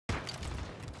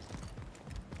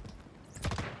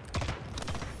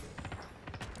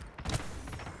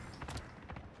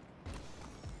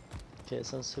Okay,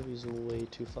 sensitivity is way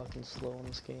too fucking slow in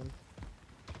this game.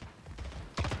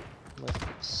 Like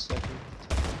second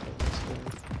time playing this game.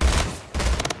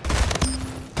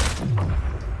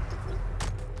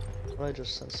 What I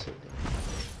just sensitivity?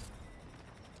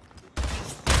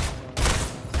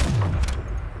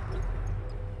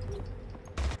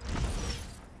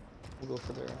 We'll go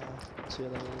for there now. See how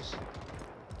that is.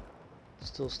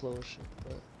 Still slow as shit,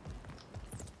 but.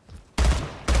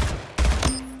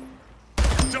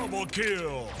 Double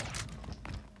kill!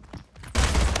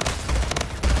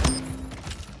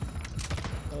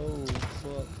 Oh,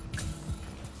 fuck.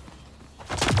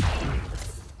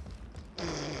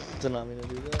 Did not mean to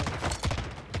do that.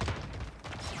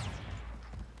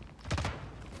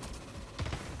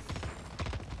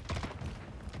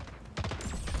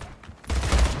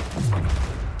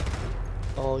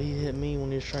 Oh, he hit me when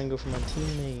he was trying to go for my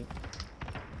teammate.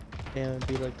 Damn, it'd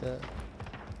be like that.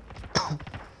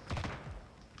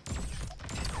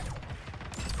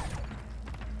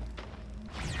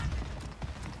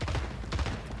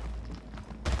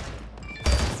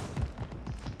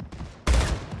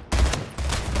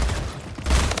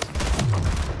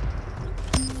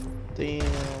 Damn.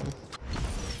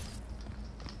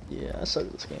 Yeah, I suck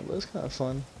at this game, but it's kind of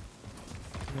fun.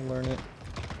 I'm gonna learn it.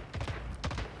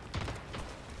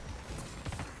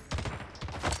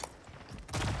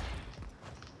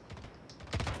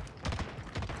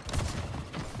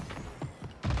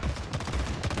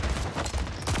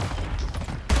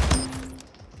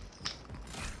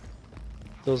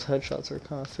 Those headshots are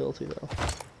kind of filthy though.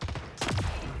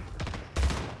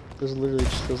 This literally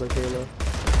just feels like Halo.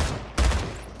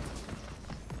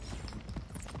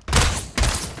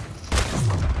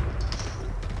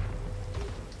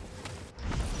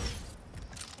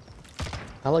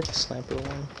 I like the sniper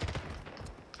one.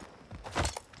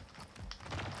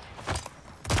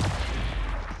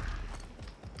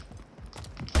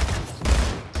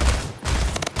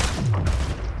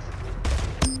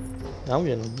 I'm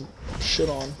getting shit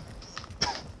on.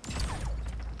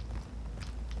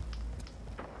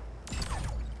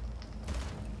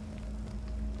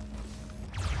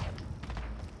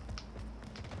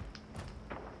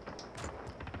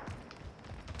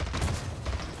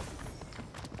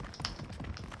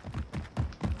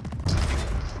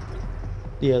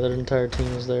 Yeah, their entire team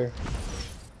is there.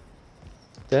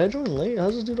 Did I join late?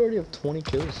 How's this dude already have 20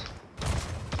 kills?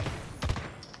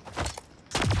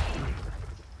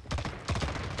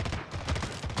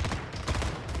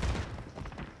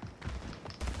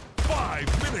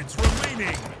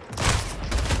 Remaining.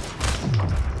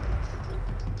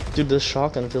 Dude, this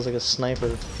shotgun feels like a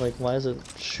sniper. Like, why does it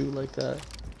shoot like that?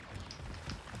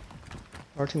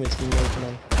 Our teammates keep working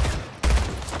on.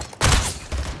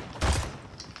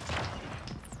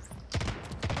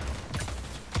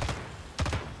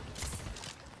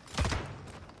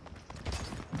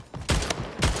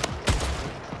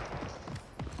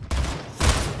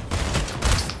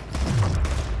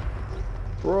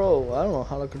 Bro, I don't know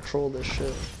how to control this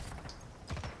shit.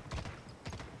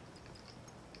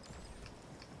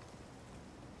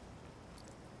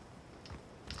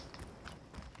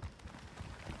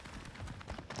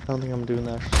 I don't think I'm doing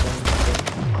that for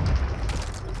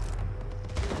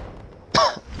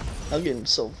some. I'm getting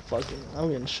so fucking. I'm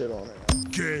getting shit on right now.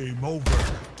 Game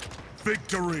over.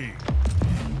 Victory.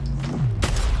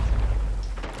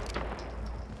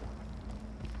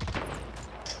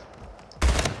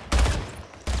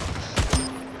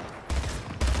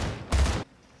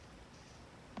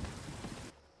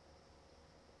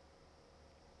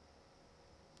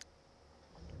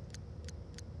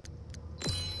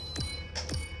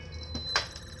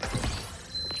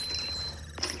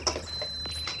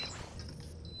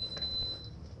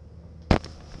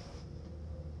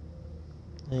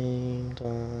 And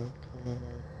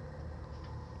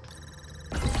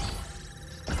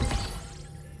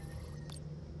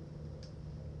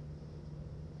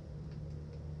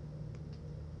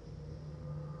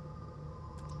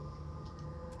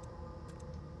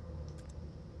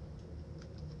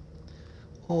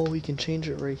oh, we can change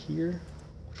it right here.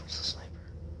 Which one's the sniper?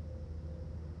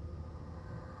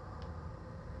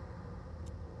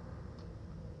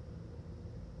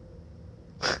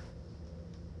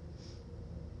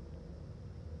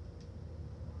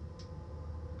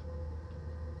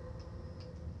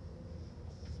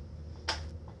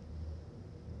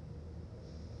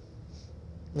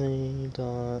 A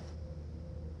dot.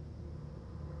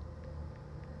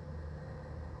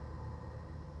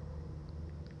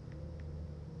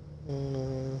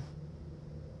 Mm,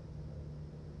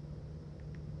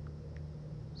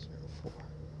 04.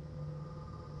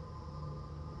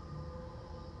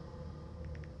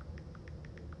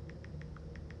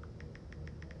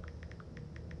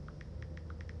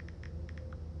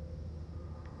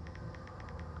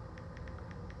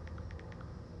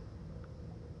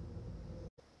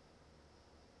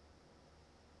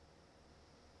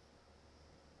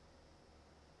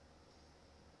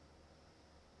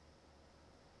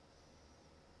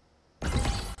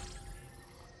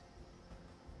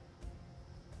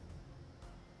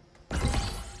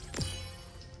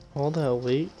 All that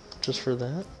weight just for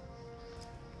that?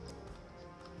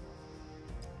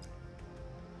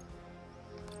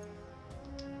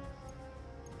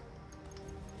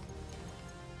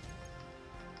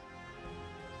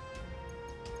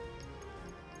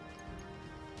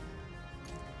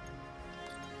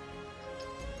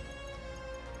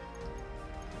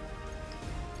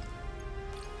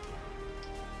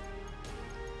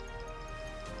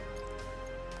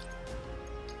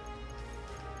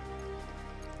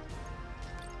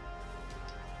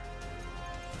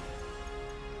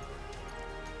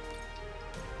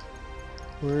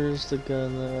 Where's the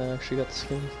gun that I actually got the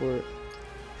skin for it?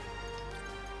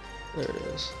 There it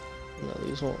is. No,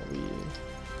 these won't be.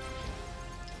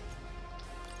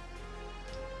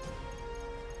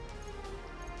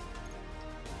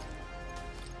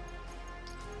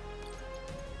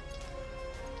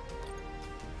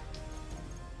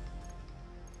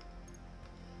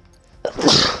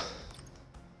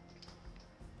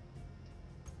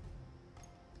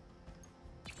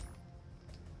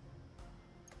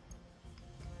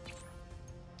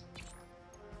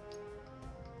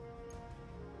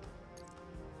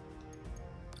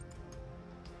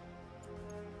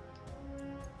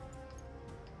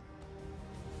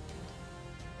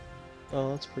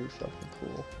 Oh, that's pretty fucking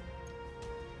cool.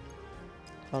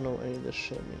 I don't know what any of this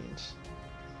shit means.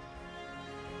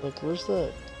 Like, where's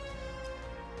that?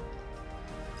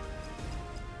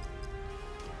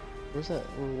 Where's that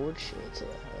reward shit that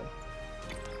I had?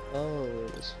 Oh, there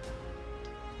it is.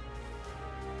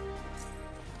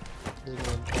 Is it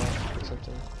gonna block or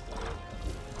something?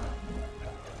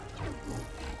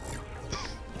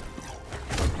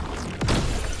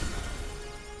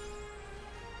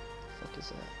 Fuck is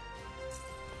that?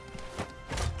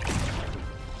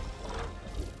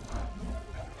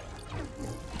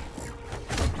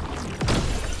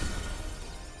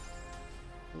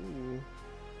 Ooh.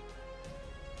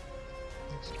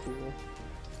 That's cool.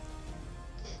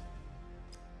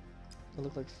 I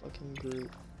look like fucking Groot.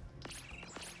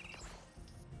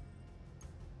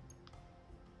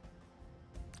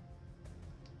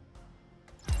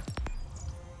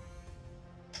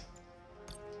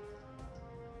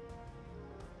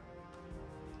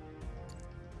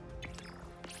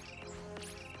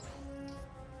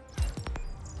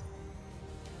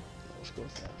 Let's go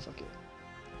with that, fuck it.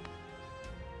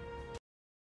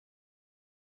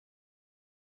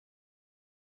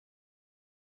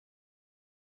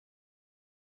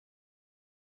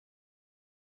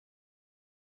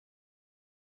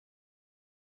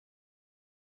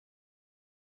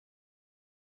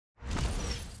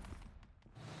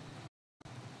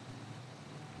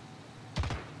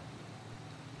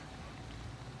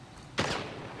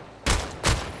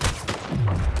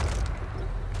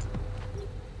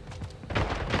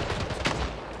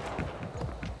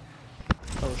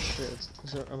 Oh shit,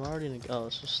 is there, I'm already in a, oh,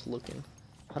 it's just looking.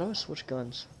 How do I switch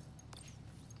guns?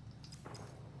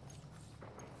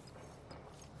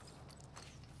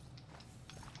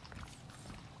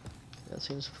 That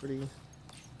seems pretty...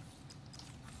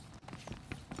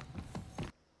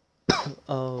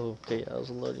 Oh, okay, yeah, that was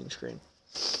a loading screen.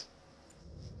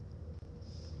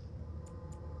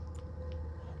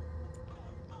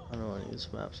 I don't know what any of these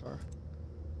maps are.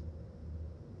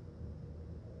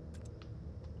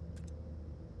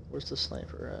 Where's the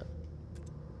sniper at?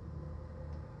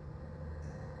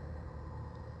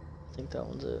 I think that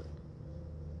one's it.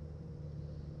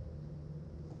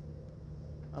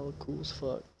 I look cool as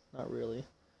fuck. Not really.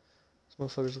 These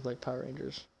motherfuckers look like Power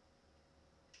Rangers.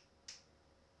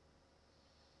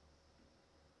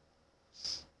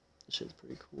 This shit's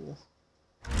pretty cool.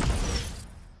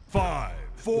 5,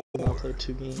 4, I'll play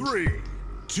 2 games. 3,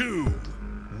 2,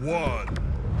 1.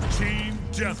 Team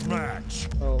deathmatch.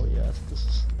 Oh yeah, I think this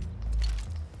is...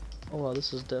 Oh wow,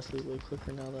 this is definitely way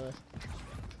quicker now that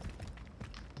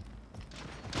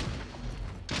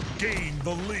Gain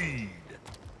the lead.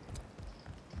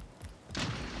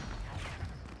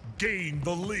 Gain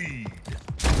the lead.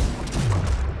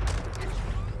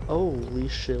 Holy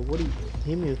shit, what do you...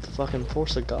 Hit me with the fucking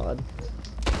force of God.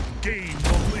 Gain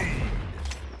the lead.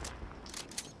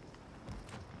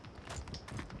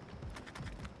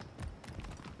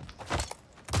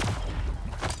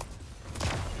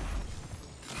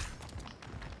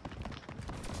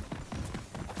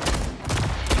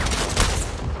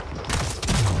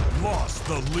 Lost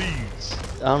the lead.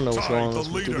 I don't know what's Tied wrong the with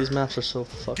this, dude. leader. These maps are so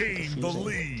fucking Gain the confusing.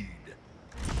 lead.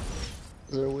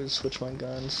 Is there a way to switch my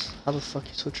guns? How the fuck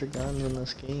you switch your guns in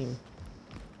this game?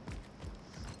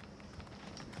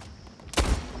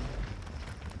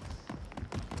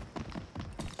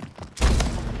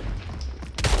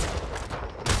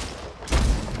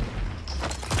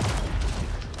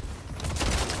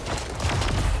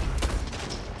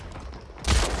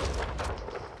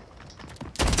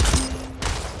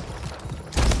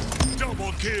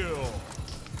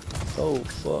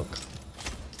 fuck?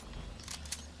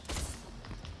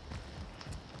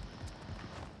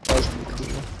 That was pretty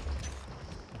cool.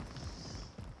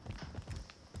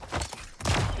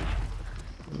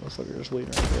 The motherfucker just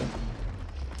waiting right there.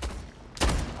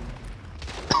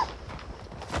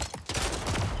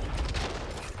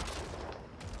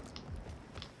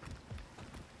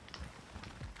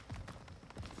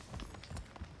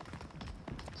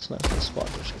 It's a nice little spot,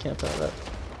 just camp out at.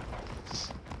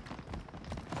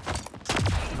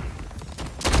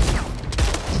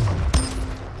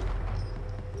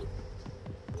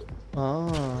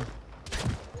 Ah.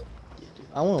 Yeah, dude.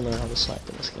 I want to learn how to snipe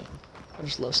in this game. I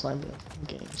just love sniping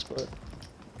in games, but...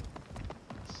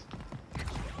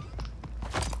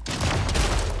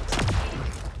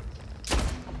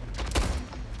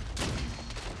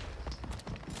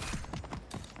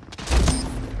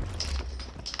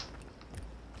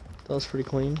 That was pretty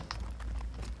clean.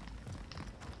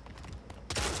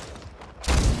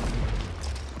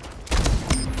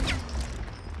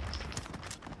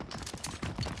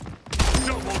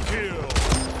 Double kill.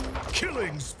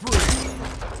 Killing spree.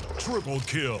 Triple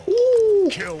kill. Ooh.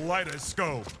 Kill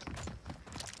Lightoscope.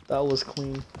 That was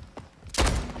clean.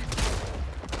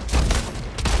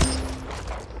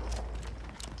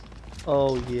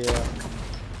 Oh yeah.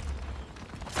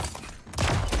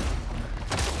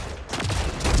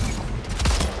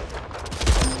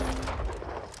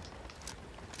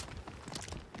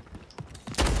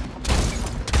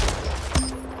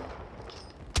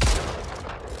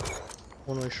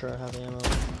 I want to make sure I have ammo.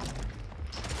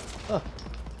 Ah.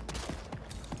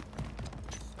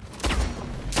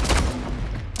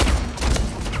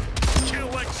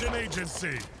 Kill Action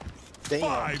Agency. Damn.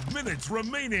 5 minutes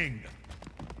remaining.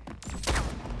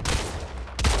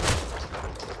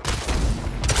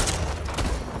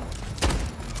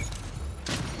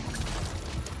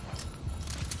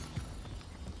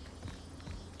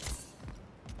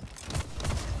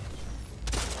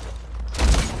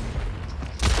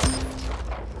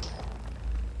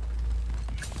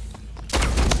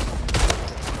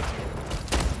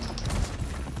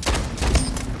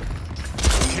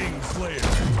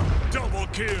 Double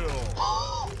kill.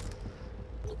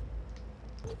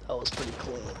 That was pretty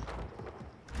clean.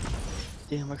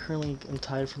 Damn, I currently am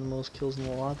tied for the most kills in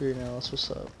the lobby right now. That's what's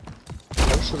up.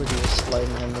 I wish I could do a sliding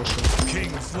hand mission.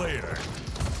 King Slayer.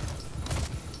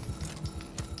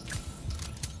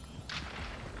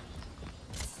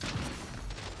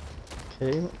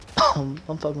 Okay,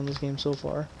 I'm fucking this game so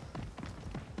far.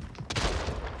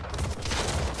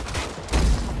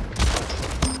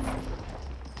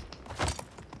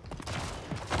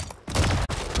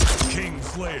 King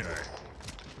Slayer.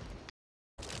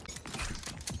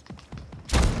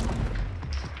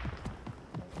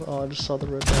 Oh, I just saw the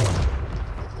red dot.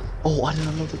 Oh, I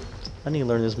didn't know that. I need to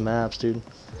learn these maps, dude.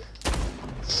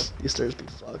 These stairs be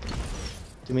fucked.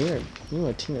 Dude, me and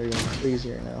my team are getting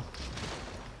crazy right now.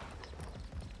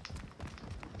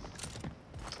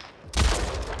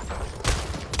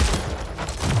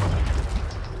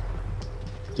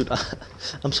 Dude,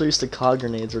 I'm so used to COD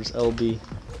grenades where it's LB.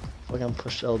 Fucking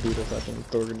push LB to fucking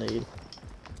throw a grenade.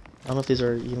 I don't know if these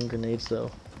are even grenades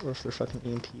though, or if they're fucking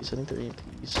EMPs. I think they're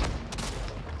EMPs.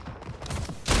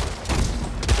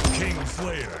 King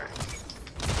Slayer.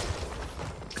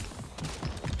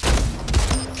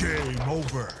 Game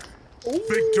over. Ooh.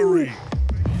 Victory.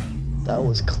 That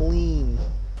was clean.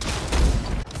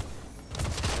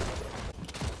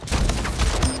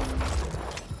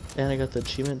 And I got the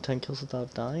achievement 10 kills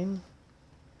without dying?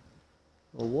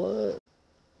 What?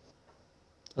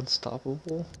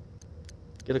 Unstoppable?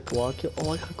 Get a quad kill?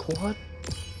 Oh, I got a quad?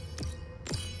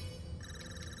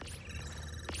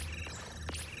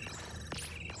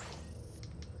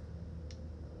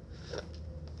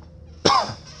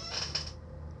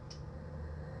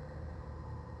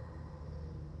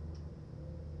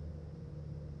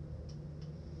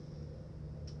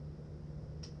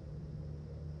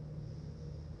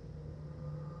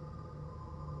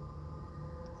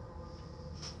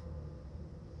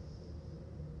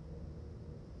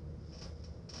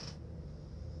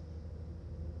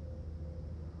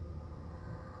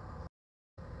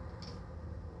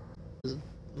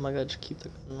 My God, just keep the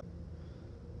gun.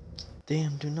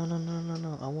 Damn, dude, no,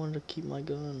 I wanted to keep my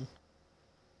gun.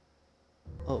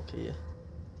 Okay, yeah.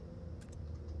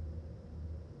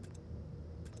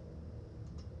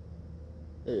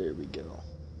 There we go.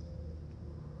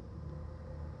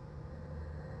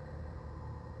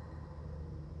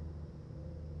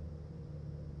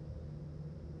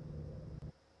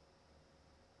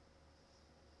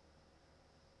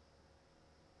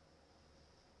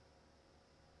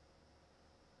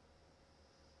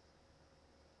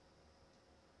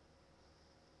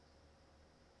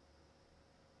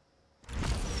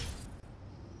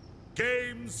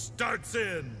 Game starts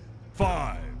in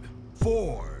 5,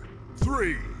 4,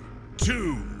 3,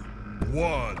 2,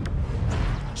 1.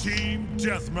 Team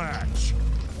deathmatch.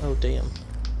 Oh damn.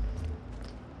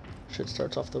 Shit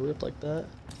starts off the rip like that.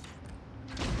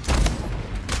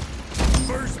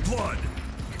 First blood.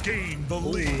 Gain the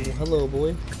lead. Ooh, hello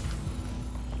boy.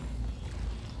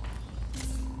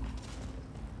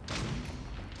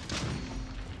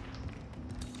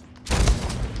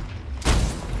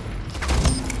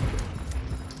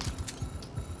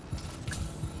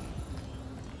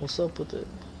 What's up with it?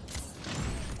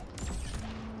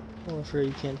 Oh, I'm afraid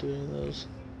you can't do any of those.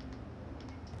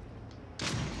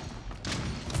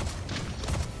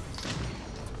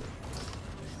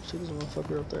 See this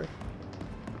motherfucker up there?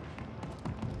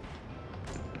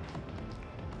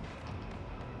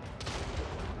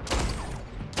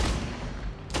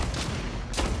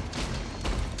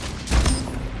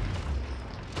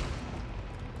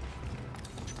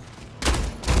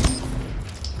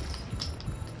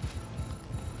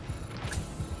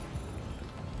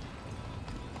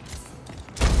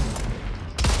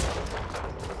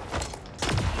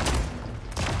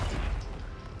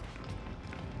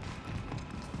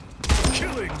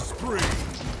 Killing spree.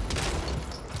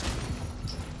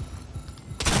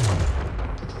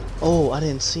 Oh, I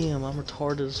didn't see him. I'm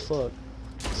retarded as fuck.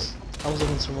 I was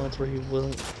looking somewhere where he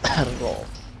wasn't at all.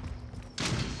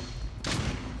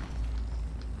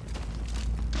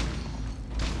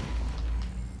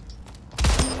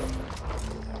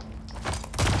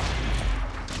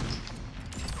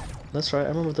 That's right, I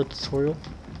remember the tutorial.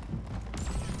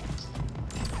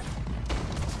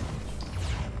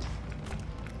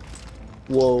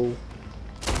 Whoa.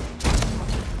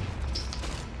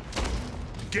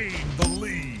 Gain the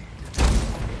lead.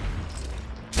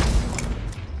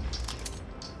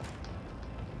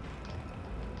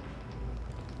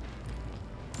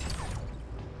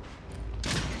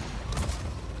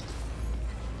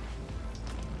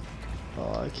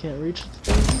 Oh, I can't reach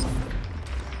the thing.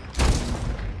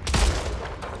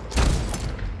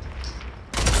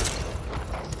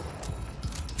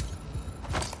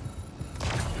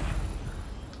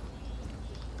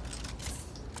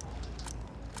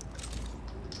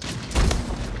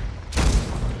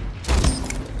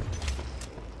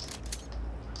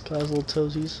 Guys, little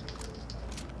toesies.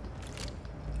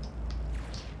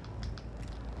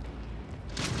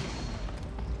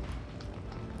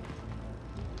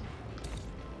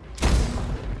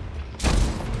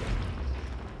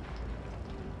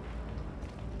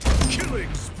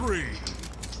 Killing spree.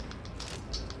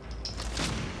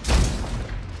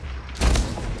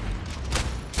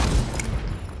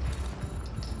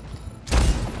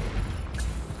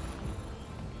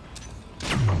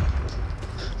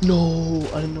 No,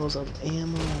 I didn't know it was out of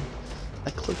ammo.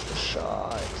 I clicked the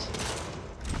shot.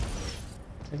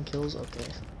 10 kills? Okay.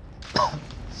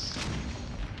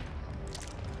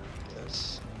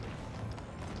 Yes.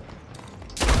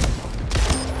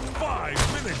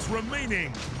 5 minutes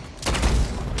remaining.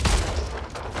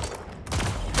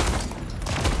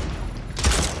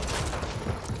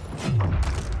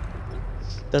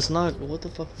 That's not. What the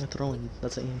fuck am I throwing?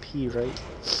 That's an EMP, right?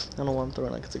 I don't know why I'm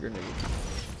throwing like it's a grenade.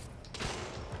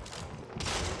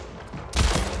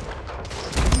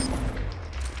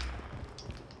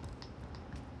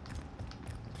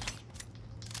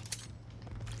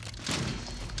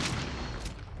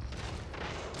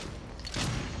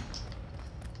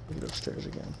 Get upstairs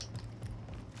again.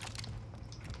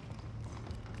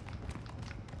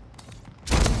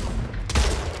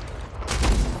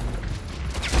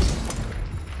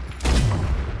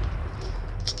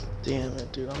 Damn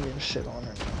it, dude, I'm getting shit on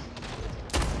right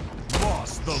now.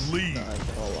 Lost the lead. Nah, I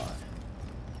ain't gonna lie.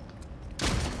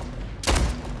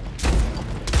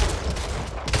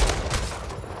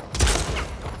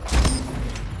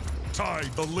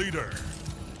 Tied the leader.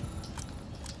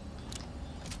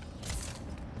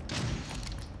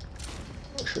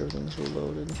 Make sure everything's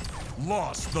reloaded.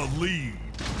 Lost the lead.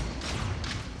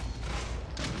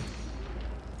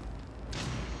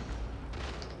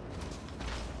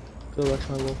 Go back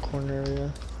to my little corner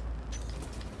area.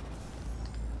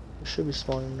 We should be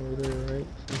spawning over there, right?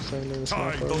 Inside of this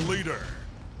Tied the leader.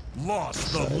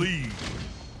 Lost the Side. lead.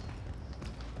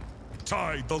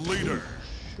 Tied the leader.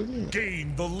 Shooting.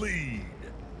 Gain the lead.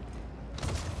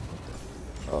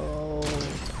 Oh,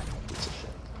 piece of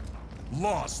shit.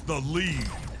 Lost the lead.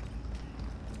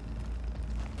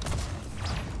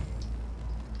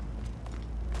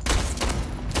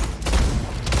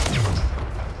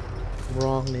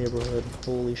 Wrong neighborhood.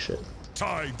 Holy shit.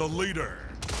 Tied the leader.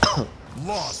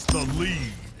 Lost the lead.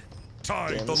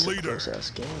 Tied Damn, the this is a leader. close ass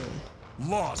game.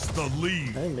 Lost the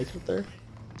lead. Can I make it there?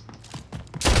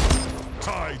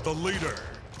 Tied the leader.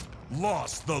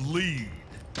 Lost the lead.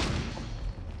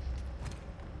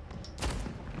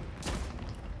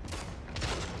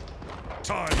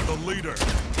 Tied the leader.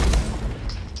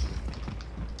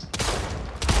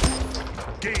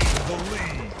 Gained the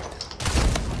lead.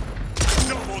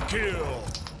 Double kill.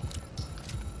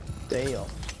 Damn.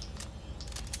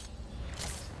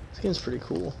 This game's pretty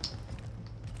cool.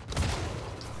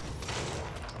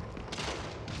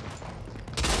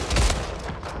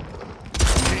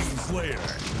 Slayer,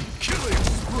 killing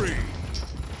spree.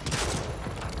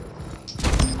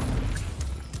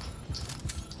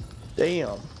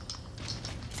 Damn.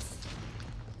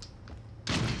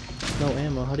 No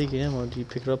ammo. How do you get ammo? Do you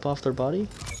pick it up off their body?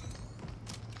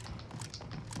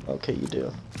 Okay, you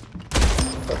do.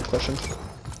 Another question.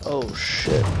 Oh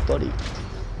shit, buddy.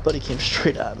 Buddy came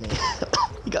straight at me.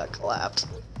 He got clapped.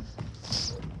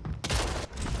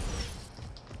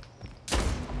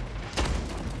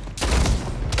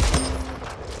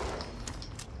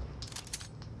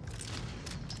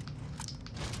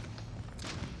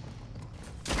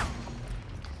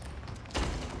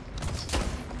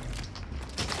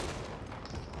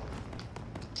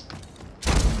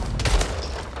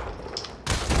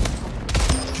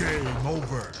 Game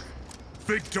over.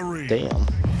 Victory. Damn.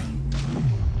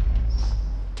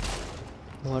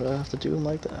 What do I have to do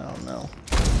like that? I don't know.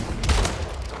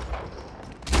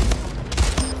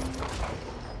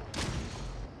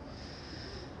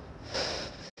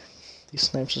 These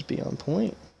snipes just be on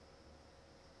point.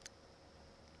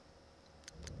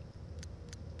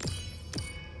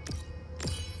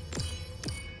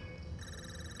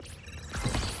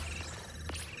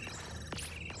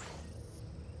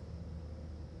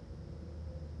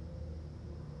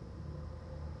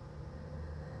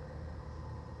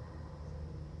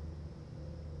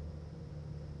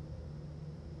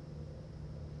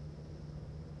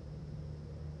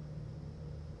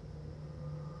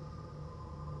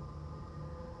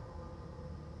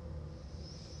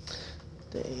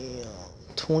 Damn.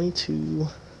 22.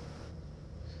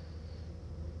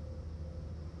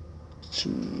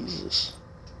 Jesus.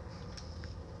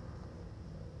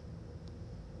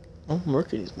 I'm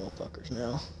murking these motherfuckers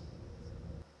now.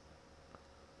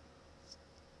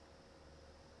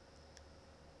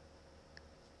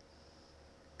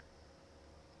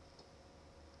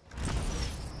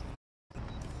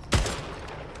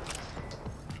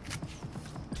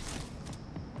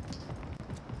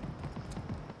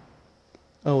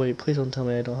 Oh wait, please don't tell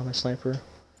me I don't have my sniper.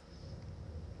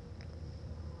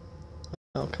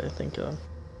 Okay, thank God.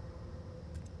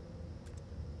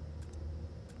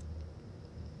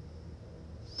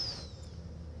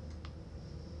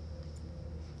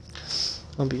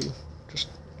 I'll be just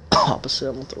opposite.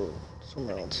 I'm gonna throw it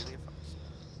somewhere else.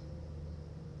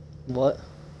 What?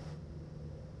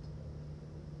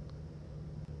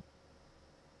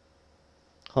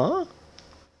 Huh?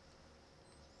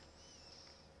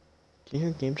 Can you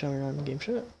hear game chat right now in game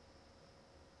chat?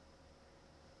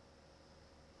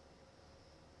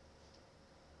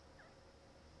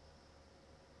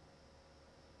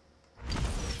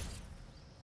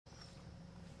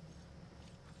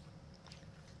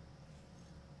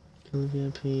 Kill the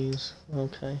VIPs.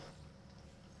 Okay.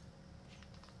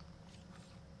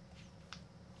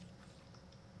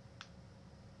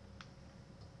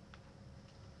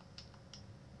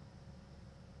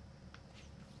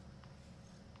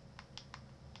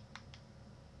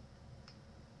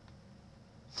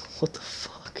 What the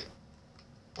fuck?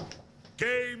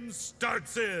 Game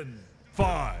starts in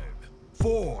 5,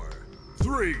 4,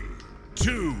 3,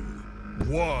 2,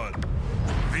 1.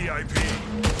 VIP.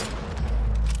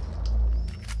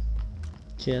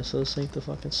 Yeah, so let's take the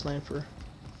fucking sniper.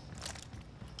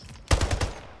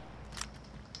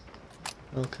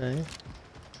 Okay.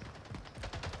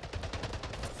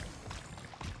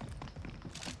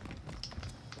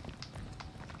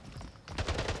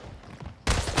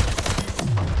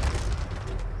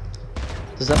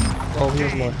 Does that? Oh, he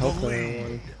has more health than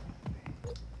everyone.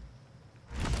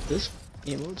 This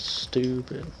emote's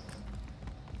stupid.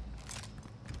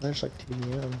 There's like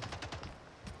TDM.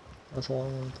 That's all I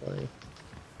want to play.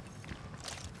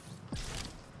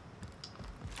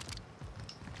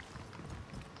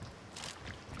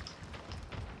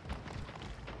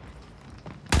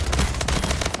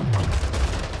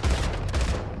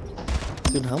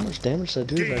 Dude, how much damage did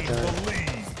I do to that guy?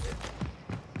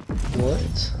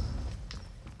 What?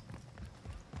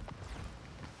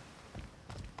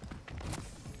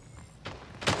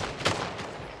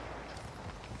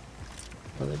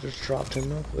 Oh, they just dropped him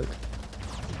real quick.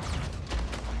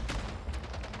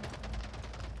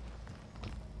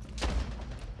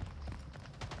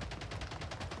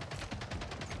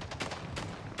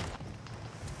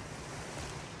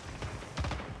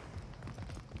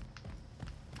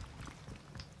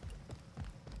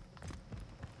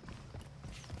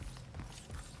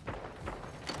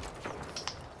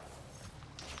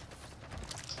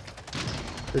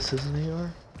 This is an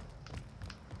AR?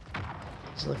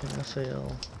 It's like an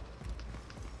FAL.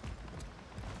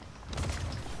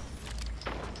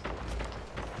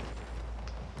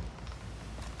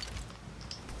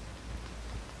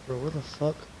 Bro, where the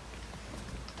fuck?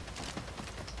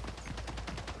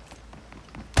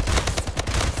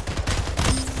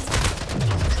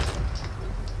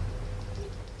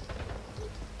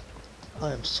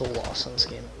 I am so lost in this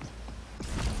game.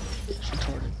 It's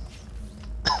retarded.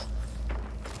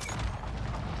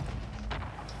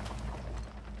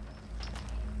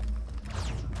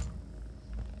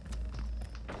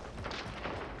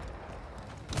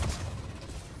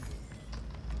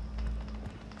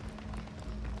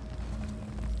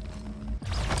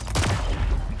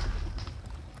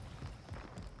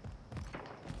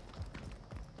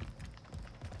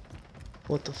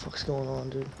 What the fuck's going on,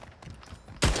 dude?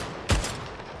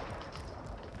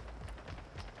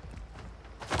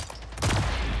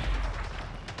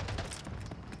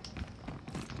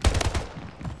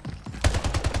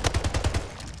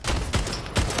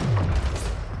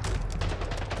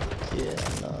 Yeah,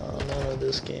 nah, none of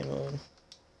this game mode.